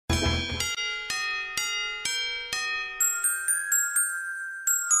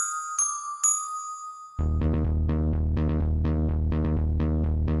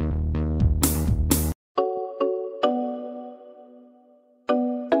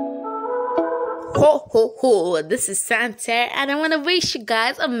ho ho ho, this is Santa and I want to wish you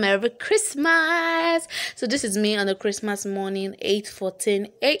guys a Merry Christmas. So this is me on a Christmas morning,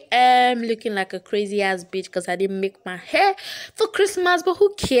 8:14 a.m. looking like a crazy ass bitch because I didn't make my hair for Christmas, but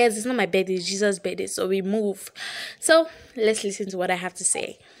who cares? It's not my birthday, it's Jesus' birthday, so we move. So let's listen to what I have to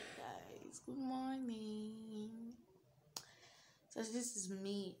say. Guys, good morning. So this is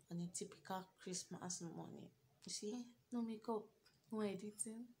me on a typical Christmas morning. You see, no makeup, no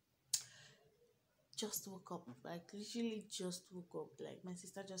editing. Just woke up, like literally just woke up. Like my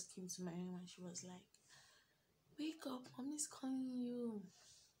sister just came to my room and she was like, "Wake up, mommy's calling you.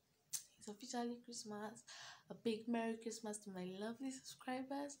 It's officially Christmas. A big Merry Christmas to my lovely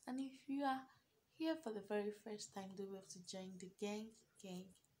subscribers. And if you are here for the very first time, do have to join the gang,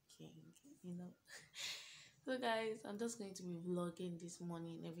 you know." So guys, I'm just going to be vlogging this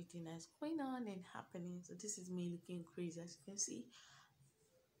morning, everything that's going on and happening. So this is me looking crazy, as you can see.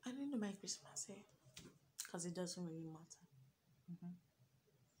 I don't know my Christmas hair because it doesn't really matter.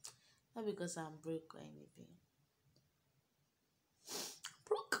 Not because I'm broke or anything.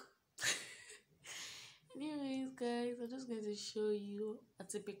 Broke. Anyways, guys, I'm just going to show you a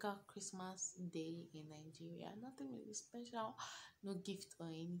typical Christmas day in Nigeria. Nothing really special, no gift or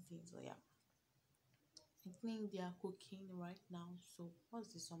anything. So yeah, I think they are cooking right now. So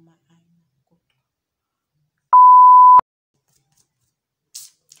what's this on my eye now?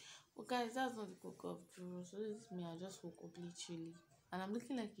 Well, guys, that's not the cook of Drew. So this is me. I just woke up literally, and I'm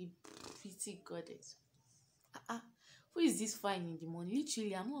looking like a pretty goddess. Who is this fine in the morning?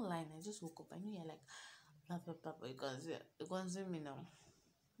 Literally, I'm not lying. I just woke up. I know you're like, blah blah blah, but you can't see me now.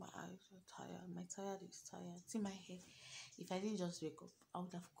 My eyes are tired. My tired is tired. See my hair. If I didn't just wake up, I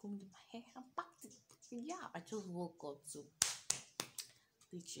would have combed my hair and packed it. Yeah, I just woke up, so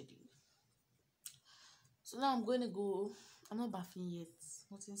literally. So now I'm going to go. I'm not bathing yet.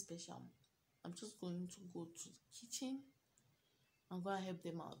 Nothing special. I'm just going to go to the kitchen. I'm going to help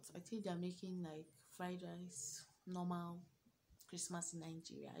them out. I think they're making like fried rice, normal Christmas in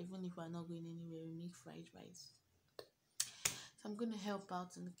Nigeria. Even if we're not going anywhere, we make fried rice. So I'm going to help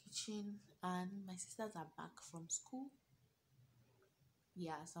out in the kitchen. And my sisters are back from school.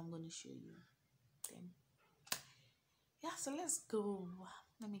 Yeah, so I'm going to show you them. Yeah, so let's go.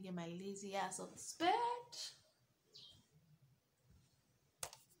 Let me get my lazy ass off this bed.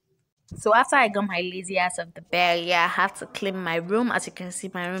 So after I got my lazy ass off the bed, yeah, I have to clean my room. As you can see,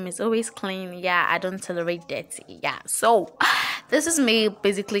 my room is always clean. Yeah, I don't tolerate dirty. Yeah, so this is me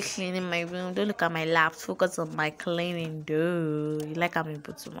basically cleaning my room. Don't look at my lap. Focus on my cleaning, dude. Like I'm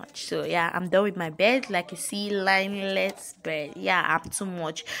input too much. So yeah, I'm done with my bed. Like you see, lineless bed. Yeah, I'm too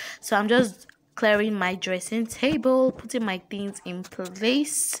much. So I'm just clearing my dressing table, putting my things in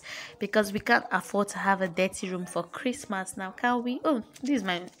place because we can't afford to have a dirty room for Christmas now, can we? Oh, this is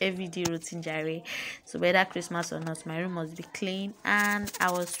my everyday routine, Jerry. So whether Christmas or not, my room must be clean. And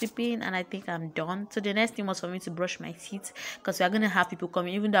I was sweeping and I think I'm done. So the next thing was for me to brush my teeth because we are going to have people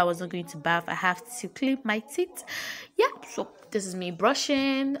coming. Even though I wasn't going to bath, I have to clean my teeth. Yeah, so this is me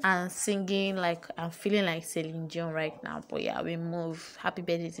brushing and singing like I'm feeling like Celine Dion right now. But yeah, we move. Happy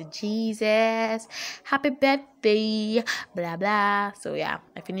birthday to Jesus. Happy birthday. Blah blah. So yeah,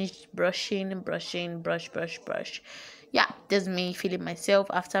 I finished brushing, brush. Yeah, this is me feeling myself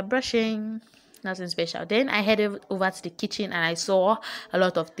after brushing. Nothing special. Then I headed over to the kitchen and I saw a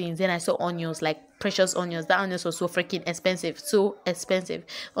lot of things. Then I saw onions, like precious onions. That onions was so freaking expensive. So expensive.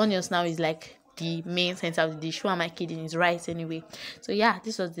 Onions now is like the main center of the dish. Who am I kidding? It's rice anyway. So yeah,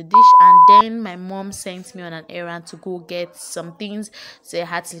 this was the dish. And then my mom sent me on an errand to go get some things. So I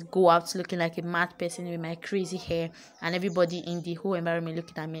had to go out looking like a mad person with my crazy hair and everybody in the whole environment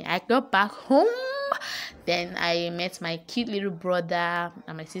looking at me. I got back home. Then I met my cute little brother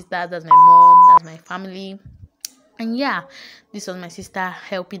and my sister. That's my mom. That's my family. And yeah, this was my sister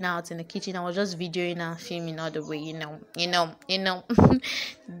helping out in the kitchen. I was just videoing and filming all the way, you know.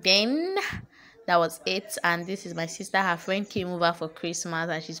 Then that was it. And this is my sister. Her friend came over for Christmas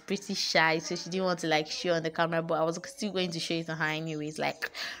and she's pretty shy, so she didn't want to like show on the camera, but I was still going to show it to her anyways, like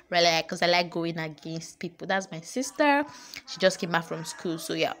really, because I like going against people. That's my sister. She just came back from school,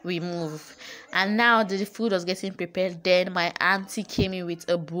 so yeah, we move. And now the food was getting prepared. Then my auntie came in with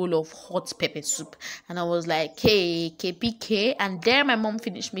a bowl of hot pepper soup and I was like, hey, KPK. And then my mom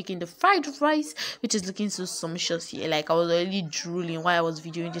finished making the fried rice, which is looking so sumptuous here. Like I was already drooling while I was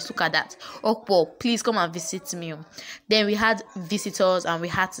videoing this. Look at that. Oh, but please come and visit me. Then we had visitors and we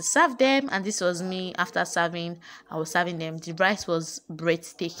had to serve them, and this was me. After serving, I was serving them. The rice was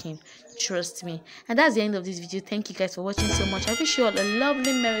breathtaking, trust me. And that's the end of this video. Thank you guys for watching so much. I wish you all a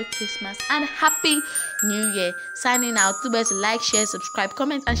lovely Merry Christmas and Happy New Year. Signing out. Do better to like, share, subscribe,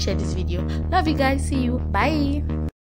 comment and share this video. Love you guys. See you. Bye.